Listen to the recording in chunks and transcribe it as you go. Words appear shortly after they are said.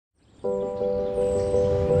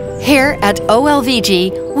Here at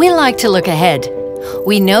OLVG, we like to look ahead.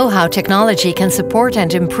 We know how technology can support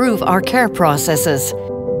and improve our care processes.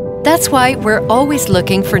 That's why we're always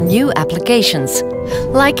looking for new applications,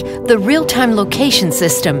 like the real-time location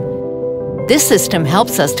system. This system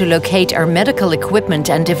helps us to locate our medical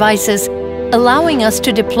equipment and devices, allowing us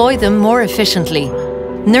to deploy them more efficiently.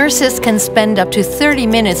 Nurses can spend up to 30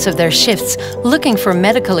 minutes of their shifts looking for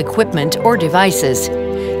medical equipment or devices.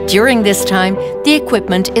 During this time, the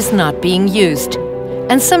equipment is not being used.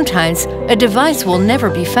 And sometimes a device will never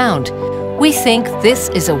be found. We think this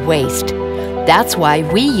is a waste. That's why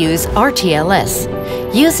we use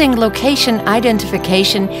RTLS. Using location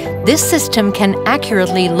identification, this system can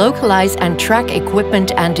accurately localize and track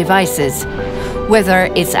equipment and devices,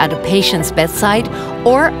 whether it's at a patient's bedside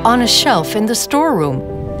or on a shelf in the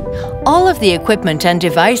storeroom. All of the equipment and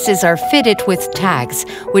devices are fitted with tags,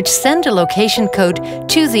 which send a location code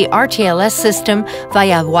to the RTLS system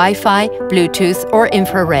via Wi-Fi, Bluetooth, or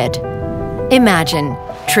infrared. Imagine,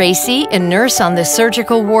 Tracy, a nurse on the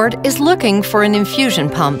surgical ward, is looking for an infusion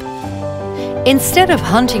pump. Instead of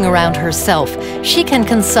hunting around herself, she can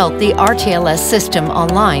consult the RTLS system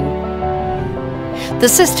online. The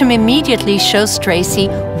system immediately shows Tracy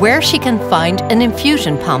where she can find an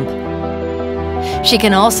infusion pump. She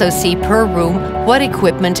can also see per room what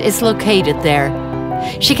equipment is located there.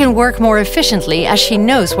 She can work more efficiently as she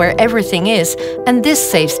knows where everything is, and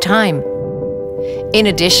this saves time. In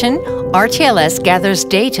addition, RTLS gathers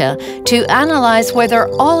data to analyze whether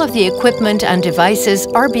all of the equipment and devices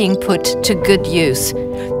are being put to good use.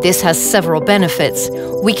 This has several benefits.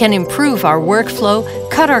 We can improve our workflow,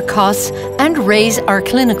 cut our costs, and raise our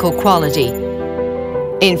clinical quality.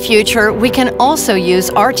 In future, we can also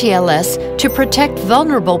use RTLS to protect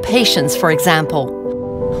vulnerable patients, for example,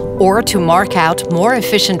 or to mark out more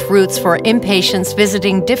efficient routes for inpatients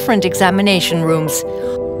visiting different examination rooms,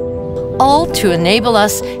 all to enable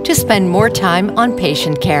us to spend more time on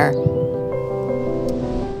patient care.